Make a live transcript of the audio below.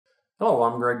Hello,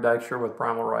 I'm Greg Dykstra with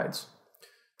Primal Rides.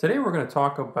 Today we're going to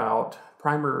talk about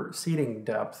primer seating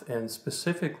depth and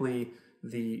specifically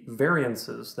the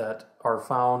variances that are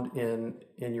found in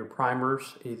your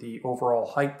primers, the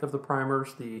overall height of the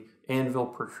primers, the anvil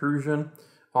protrusion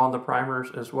on the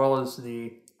primers, as well as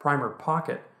the primer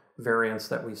pocket variance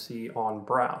that we see on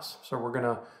brass. So we're going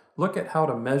to look at how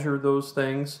to measure those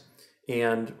things,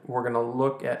 and we're going to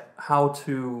look at how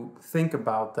to think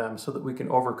about them so that we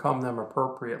can overcome them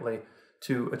appropriately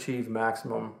to achieve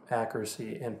maximum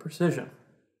accuracy and precision.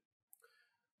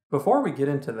 Before we get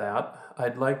into that,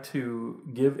 I'd like to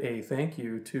give a thank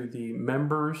you to the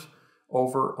members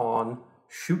over on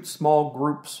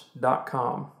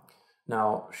shootsmallgroups.com.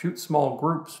 Now,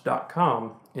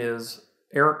 shootsmallgroups.com is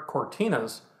Eric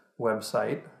Cortina's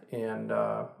website and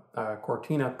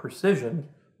Cortina Precision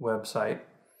website,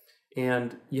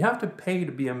 and you have to pay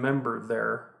to be a member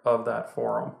there of that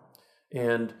forum.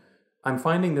 And I'm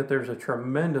finding that there's a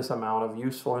tremendous amount of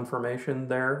useful information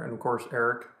there. And of course,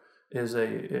 Eric is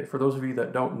for those of you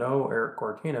that don't know, Eric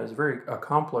Cortina is a very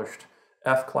accomplished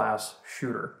F-class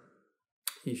shooter.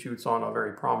 He shoots on a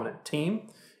very prominent team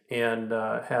and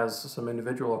has some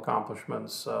individual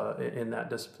accomplishments in that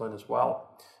discipline as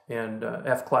well. And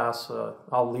F-class,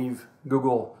 I'll leave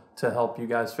Google to help you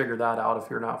guys figure that out if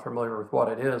you're not familiar with what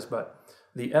it is. But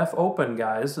the F-Open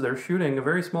guys, they're shooting a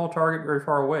very small target very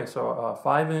far away. So a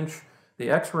 5-inch, the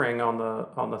X-ring on the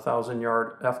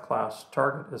 1,000-yard F-class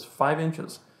target is 5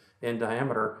 inches in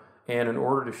diameter. And in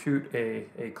order to shoot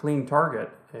a clean target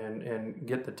and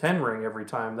get the 10 ring every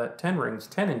time, that 10 ring's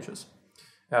 10 inches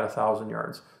at 1,000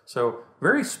 yards. So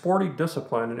very sporty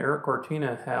discipline, and Eric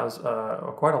Cortina has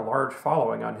quite a large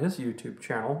following on his YouTube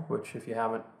channel, which if you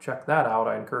haven't checked that out,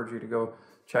 I encourage you to go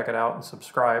check it out and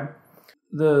subscribe.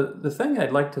 The thing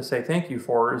I'd like to say thank you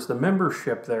for is the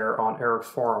membership there on Eric's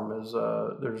forum.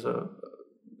 There's a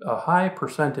high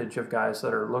percentage of guys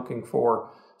that are looking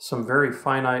for some very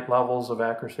finite levels of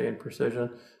accuracy and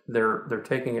precision. They're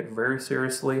taking it very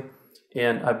seriously,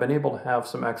 and I've been able to have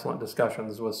some excellent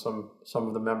discussions with some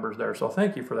of the members there. So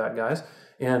thank you for that, guys.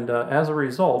 And as a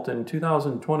result, in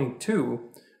 2022,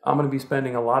 I'm going to be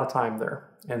spending a lot of time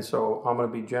there. And so I'm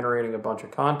going to be generating a bunch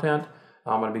of content.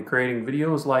 I'm going to be creating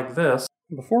videos like this.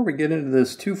 Before we get into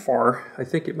this too far, I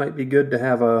think it might be good to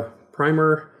have a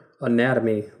primer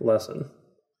anatomy lesson.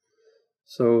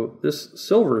 So this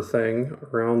silver thing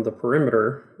around the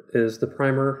perimeter is the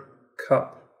primer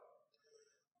cup.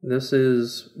 This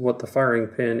is what the firing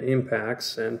pin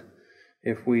impacts, and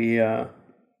if we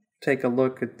take a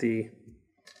look at the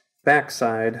back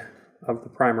side of the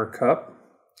primer cup,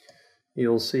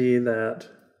 you'll see that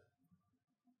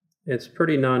it's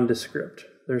pretty nondescript.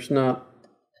 There's not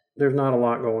a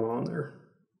lot going on there.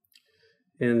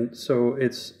 And so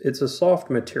it's a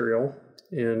soft material,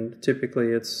 and typically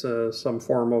it's some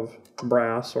form of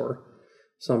brass or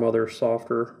some other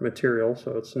softer material,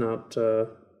 so it's not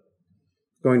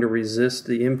going to resist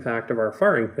the impact of our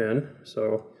firing pin.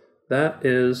 So that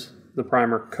is the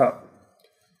primer cup.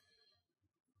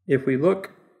 If we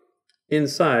look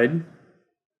inside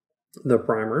the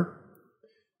primer,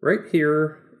 right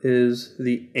here is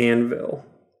the anvil.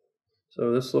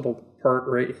 So this little part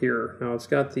right here. Now it's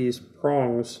got these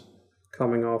prongs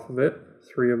coming off of it,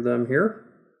 3 of them here.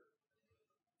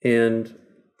 And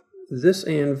this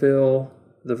anvil,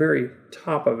 the very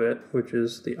top of it, which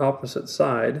is the opposite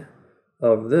side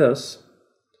of this,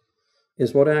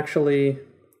 is what actually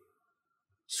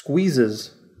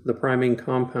squeezes the priming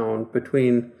compound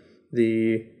between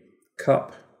the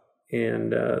cup.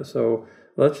 And so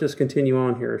let's just continue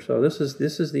on here. So this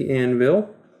is the anvil,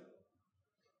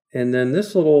 and then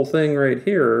this little thing right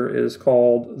here is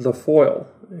called the foil,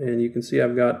 and you can see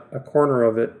I've got a corner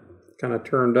of it kind of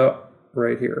turned up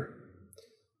right here.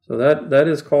 So that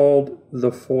is called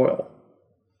the foil.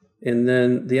 And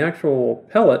then the actual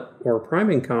pellet or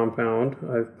priming compound,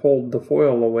 I've pulled the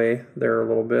foil away there a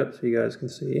little bit so you guys can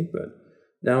see, but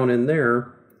down in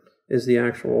there is the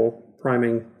actual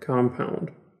priming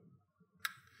compound.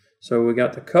 So we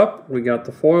got the cup, we got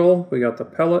the foil, we got the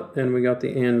pellet, and we got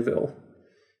the anvil.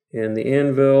 And the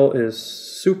anvil is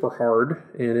super hard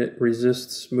and it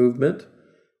resists movement.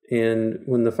 And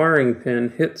when the firing pin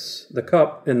hits the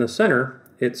cup in the center,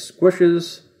 it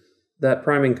squishes that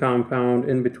priming compound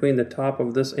in between the top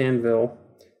of this anvil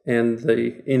and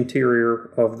the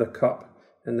interior of the cup.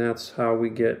 And that's how we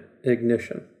get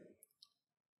ignition.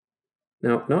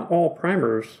 Now, not all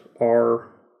primers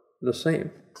are the same.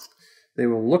 They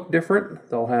will look different,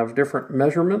 they'll have different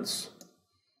measurements,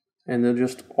 and they'll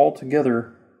just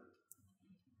altogether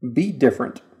be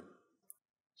different.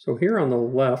 So here on the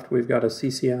left, we've got a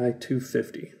CCI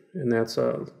 250. and that's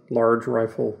a large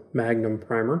rifle Magnum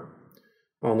primer.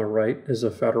 On the right is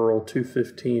a Federal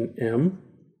 215M.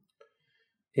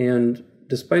 And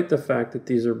despite the fact that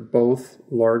these are both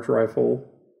large rifle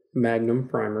Magnum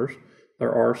primers,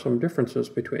 there are some differences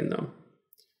between them.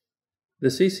 The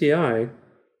CCI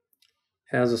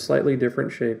has a slightly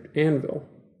different shaped anvil.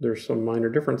 There's some minor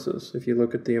differences. If you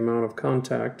look at the amount of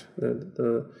contact that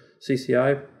the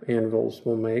CCI anvils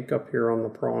will make up here on the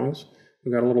prongs,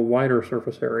 we've got a little wider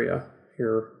surface area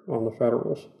here on the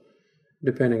Federals,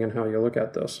 depending on how you look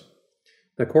at this.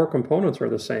 The core components are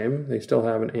the same. They still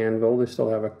have an anvil, they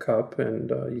still have a cup, and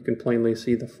you can plainly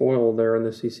see the foil there in the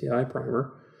CCI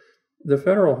primer. The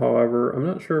Federal, however, I'm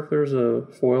not sure if there's a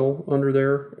foil under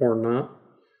there or not,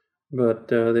 but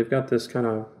they've got this kind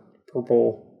of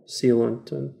purple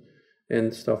sealant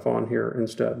and stuff on here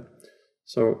instead.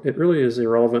 So it really is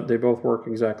irrelevant. They both work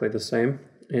exactly the same.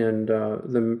 And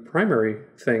the primary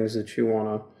things that you want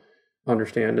to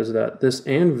understand is that this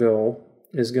anvil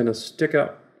is going to stick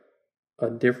up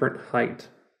a different height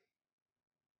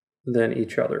than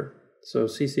each other. So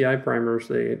CCI primers,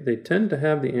 they tend to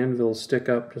have the anvils stick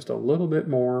up just a little bit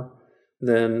more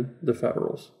than the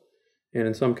Federals. And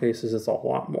in some cases, it's a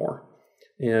lot more.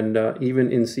 And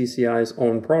even in CCI's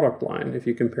own product line, if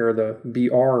you compare the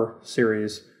BR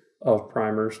series of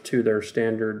primers to their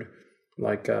standard,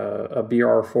 like a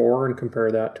BR4, and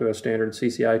compare that to a standard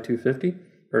CCI 250,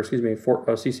 or excuse me,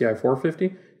 CCI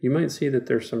 450, you might see that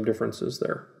there's some differences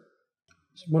there.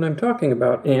 So when I'm talking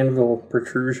about anvil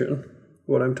protrusion,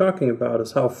 what I'm talking about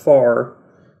is how far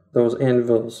those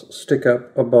anvils stick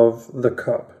up above the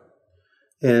cup.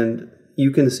 And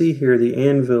you can see here the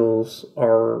anvils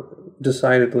are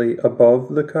decidedly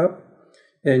above the cup,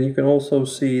 and you can also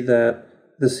see that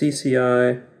the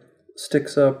CCI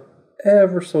sticks up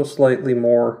ever so slightly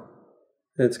more.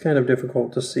 It's kind of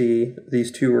difficult to see.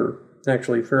 These two are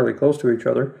actually fairly close to each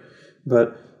other,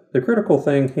 but the critical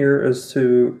thing here is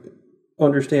to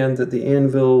understand that the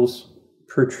anvils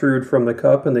protrude from the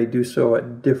cup, and they do so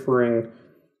at differing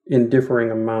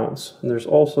amounts. And there's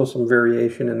also some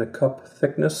variation in the cup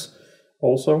thickness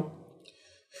also.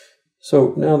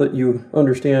 So now that you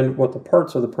understand what the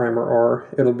parts of the primer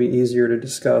are, it'll be easier to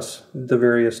discuss the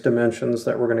various dimensions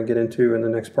that we're going to get into in the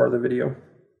next part of the video.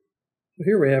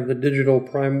 Here we have the digital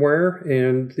primeware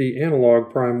and the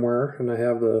analog primeware, and I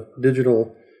have the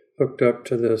digital hooked up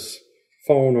to this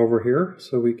phone over here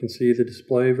so we can see the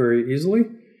display very easily.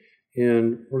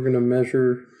 And we're going to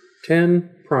measure 10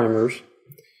 primers,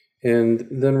 and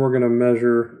then we're going to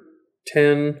measure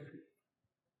 10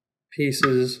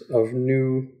 pieces of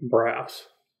new brass.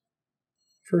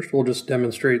 First, we'll just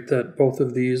demonstrate that both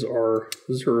of these are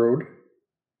zeroed.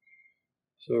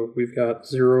 So we've got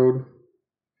zeroed,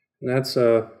 and that's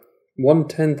a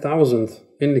 1/10,000th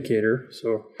indicator,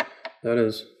 so that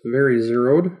is very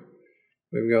zeroed.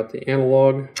 We've got the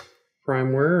analog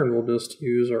primeware, and we'll just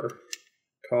use our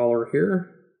collar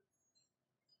here.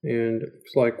 And it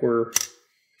looks like we're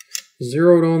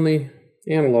zeroed on the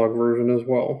analog version as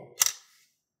well.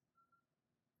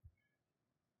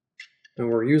 And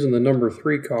we're using the number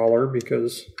 3 collar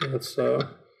because that's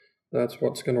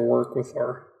what's going to work with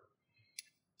our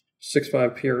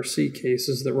 6.5 PRC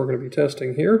cases that we're going to be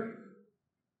testing here.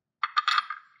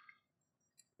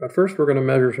 But first we're going to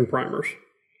measure some primers.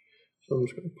 So I'm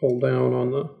just going to pull down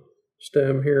on the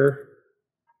stem here.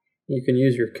 You can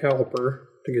use your caliper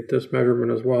to get this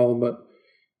measurement as well, but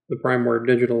the primeware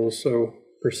digital is so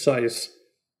precise.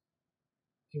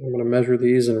 I'm going to measure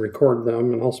these and record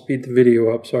them, and I'll speed the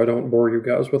video up so I don't bore you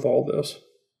guys with all this.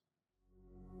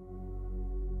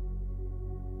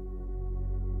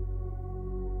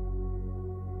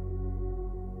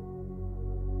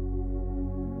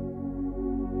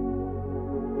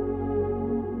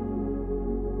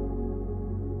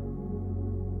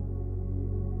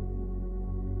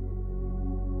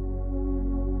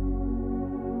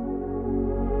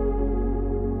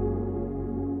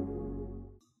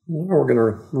 Now we're going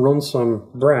to run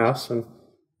some brass, and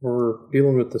we're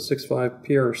dealing with the 6.5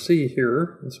 PRC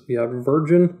here. So we have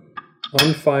virgin,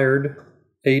 unfired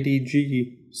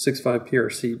ADG 6.5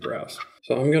 PRC brass.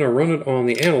 So I'm going to run it on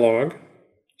the analog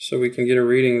so we can get a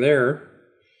reading there.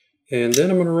 And then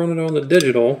I'm going to run it on the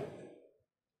digital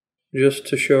just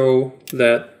to show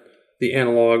that the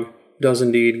analog does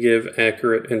indeed give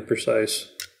accurate and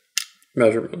precise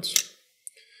measurements.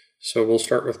 So we'll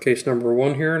start with case number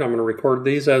 1 here, and I'm going to record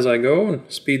these as I go and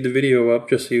speed the video up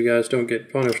just so you guys don't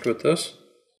get punished with this.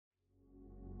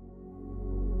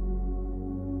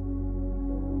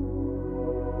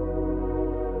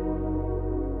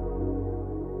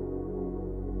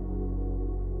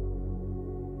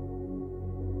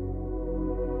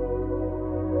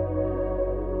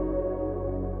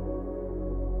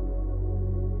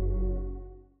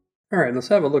 All right, let's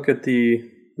have a look at the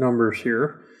numbers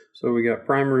here. So we got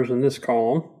primers in this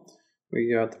column.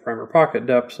 We got the primer pocket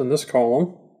depths in this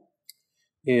column.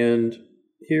 And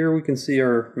here we can see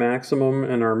our maximum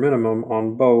and our minimum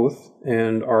on both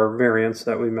and our variance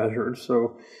that we measured.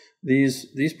 So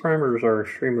these primers are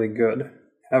extremely good.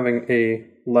 Having a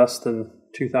less than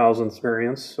 0.02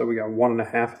 variance, so we got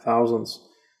 1.5 thousandths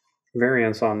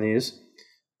variance on these,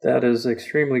 that is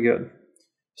extremely good.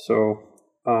 So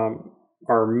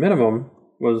our minimum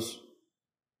was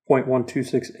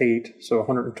 0.1268, so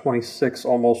 126,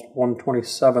 almost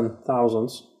 127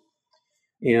 thousandths.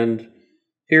 And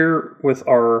here with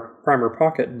our primer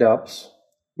pocket depths,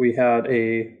 we had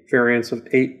a variance of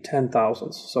 8/10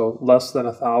 thousandths, so less than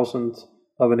 1,000th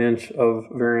of an inch of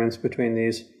variance between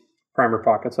these primer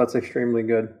pockets. That's extremely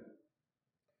good.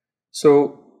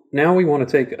 So now we want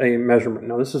to take a measurement.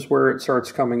 Now this is where it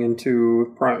starts coming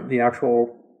into the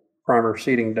actual primer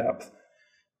seating depth.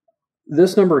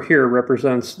 This number here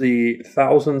represents the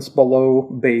thousandths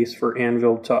below base for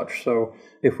anvil touch. So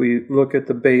if we look at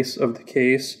the base of the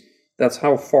case, that's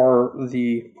how far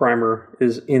the primer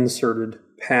is inserted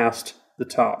past the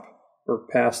top, or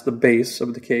past the base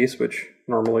of the case, which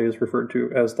normally is referred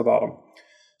to as the bottom.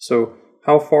 So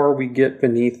how far we get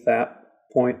beneath that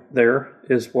point there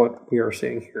is what we are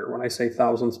seeing here when I say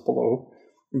thousandths below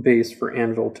base for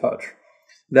anvil touch.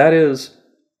 That is,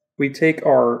 we take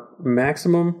our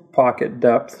maximum pocket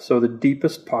depth, so the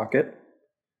deepest pocket,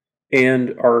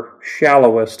 and our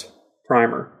shallowest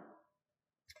primer.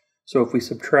 So if we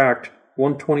subtract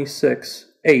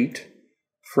 126.8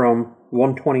 from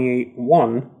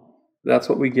 128.1, that's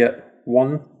what we get,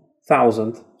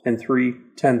 1,000th and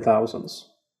 3/10,000ths.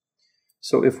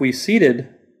 So if we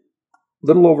seated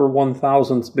little over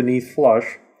 1,000ths beneath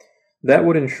flush, that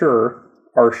would ensure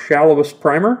our shallowest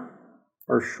primer,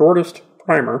 our shortest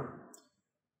primer,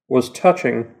 was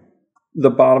touching the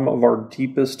bottom of our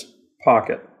deepest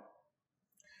pocket.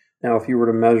 Now, if you were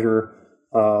to measure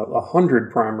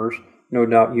 100 primers, no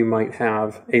doubt you might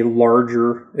have a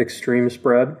larger extreme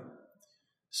spread.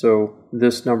 So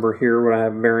this number here, when I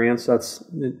have variance, that's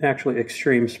actually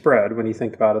extreme spread when you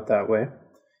think about it that way.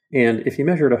 And if you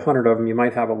measured 100 of them, you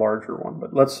might have a larger one.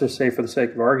 But let's just say, for the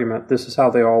sake of argument, this is how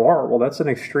they all are. Well, that's an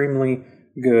extremely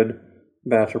good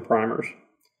batch of primers.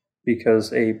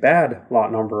 Because a bad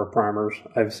lot number of primers,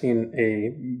 I've seen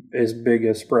as big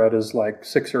a spread as like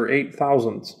 6 or 8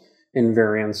 thousandths in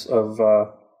variance of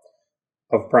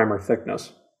primer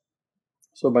thickness.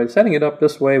 So by setting it up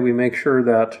this way, we make sure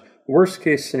that worst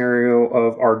case scenario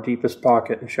of our deepest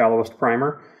pocket and shallowest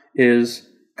primer is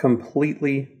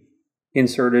completely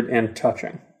inserted and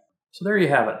touching. So there you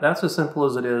have it. That's as simple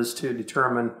as it is to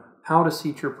determine how to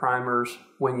seat your primers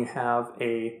when you have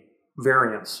a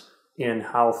variance in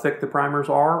how thick the primers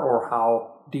are or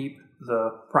how deep the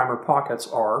primer pockets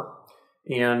are.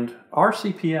 And our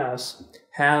CPS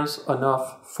has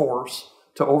enough force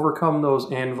to overcome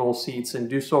those anvil seats and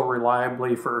do so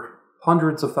reliably for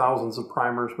hundreds of thousands of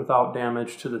primers without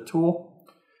damage to the tool.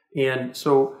 And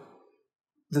so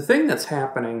the thing that's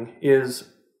happening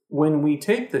is when we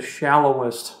take the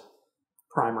shallowest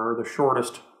primer, the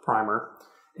shortest primer,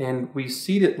 and we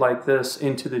seat it like this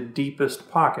into the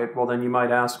deepest pocket, well, then you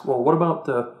might ask, well, what about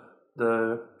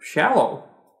the shallow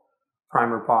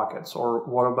primer pockets? Or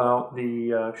what about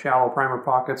the shallow primer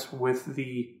pockets with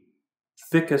the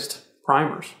thickest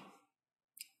primers?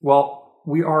 Well,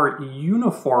 we are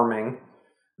uniforming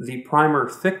the primer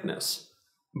thickness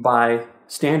by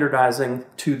standardizing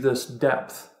to this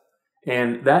depth.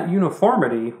 And that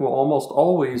uniformity will almost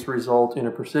always result in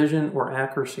a precision or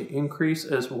accuracy increase,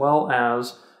 as well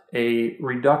as a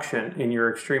reduction in your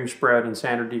extreme spread and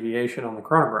standard deviation on the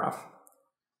chronograph.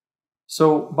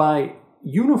 So by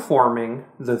uniforming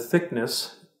the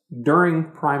thickness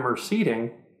during primer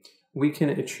seating, we can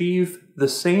achieve the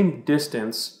same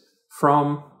distance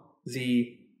from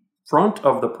the front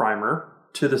of the primer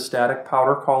to the static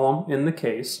powder column in the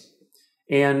case,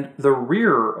 and the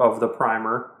rear of the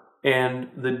primer, and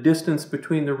the distance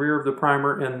between the rear of the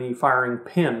primer and the firing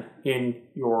pin in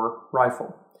your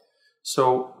rifle.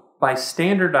 So by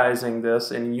standardizing this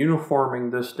and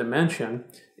uniforming this dimension,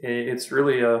 it's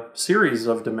really a series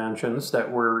of dimensions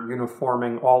that we're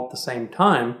uniforming all at the same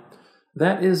time.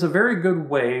 That is a very good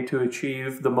way to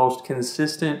achieve the most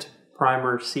consistent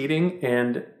primer seating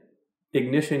and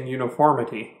ignition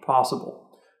uniformity possible.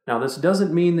 Now, this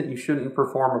doesn't mean that you shouldn't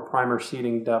perform a primer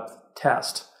seating depth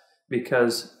test,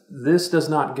 because this does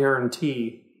not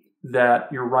guarantee that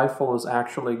your rifle is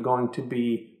actually going to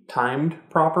be timed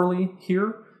properly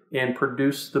here and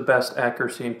produce the best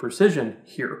accuracy and precision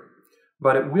here.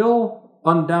 But it will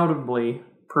undoubtedly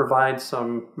provide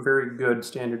some very good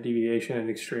standard deviation and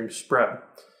extreme spread.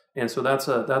 And so that's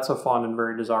a fun and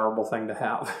very desirable thing to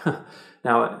have.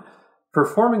 Now,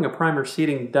 performing a primer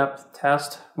seating depth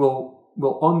test will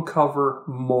uncover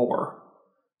more.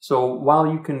 So while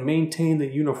you can maintain the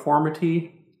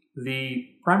uniformity, the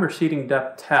primer seating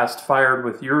depth test fired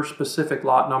with your specific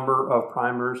lot number of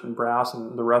primers and brass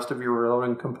and the rest of your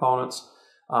reloading components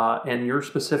and your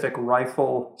specific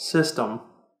rifle system,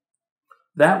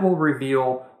 that will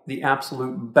reveal the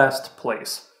absolute best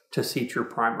place to seat your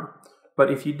primer. But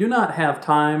if you do not have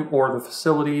time or the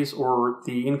facilities or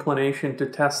the inclination to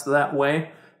test that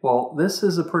way, well, this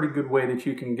is a pretty good way that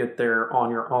you can get there on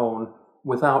your own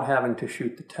without having to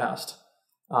shoot the test.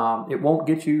 It won't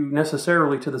get you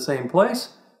necessarily to the same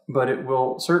place, but it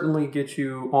will certainly get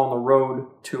you on the road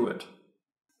to it.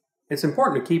 It's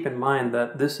important to keep in mind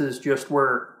that this is just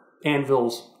where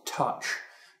anvils touch.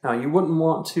 Now, you wouldn't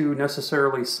want to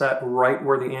necessarily set right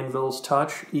where the anvils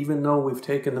touch, even though we've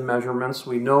taken the measurements.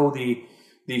 We know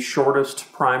the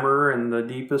shortest primer and the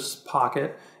deepest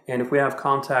pocket, and if we have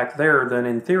contact there, then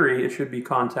in theory, it should be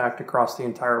contact across the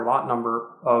entire lot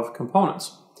number of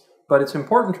components. But it's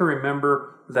important to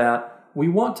remember that we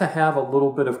want to have a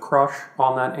little bit of crush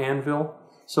on that anvil.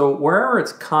 So wherever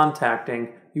it's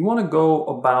contacting, you want to go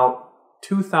about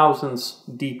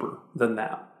 0.02 deeper than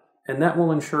that. And that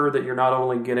will ensure that you're not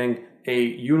only getting a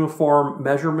uniform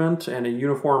measurement and a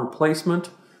uniform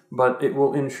placement, but it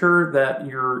will ensure that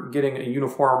you're getting a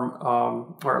uniform,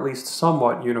 or at least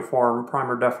somewhat uniform,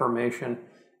 primer deformation,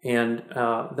 and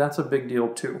that's a big deal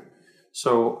too.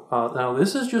 So now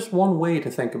this is just one way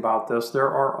to think about this. There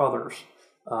are others.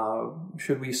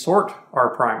 Should we sort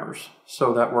our primers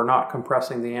so that we're not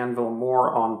compressing the anvil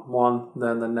more on one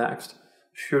than the next?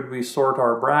 Should we sort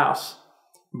our brass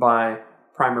by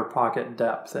primer pocket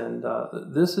depth? And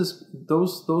this is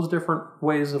those different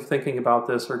ways of thinking about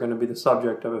this are going to be the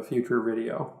subject of a future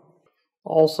video.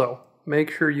 Also,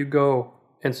 make sure you go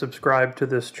and subscribe to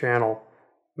this channel.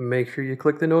 Make sure you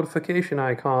click the notification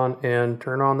icon and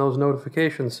turn on those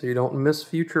notifications so you don't miss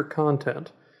future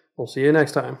content. We'll see you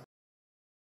next time.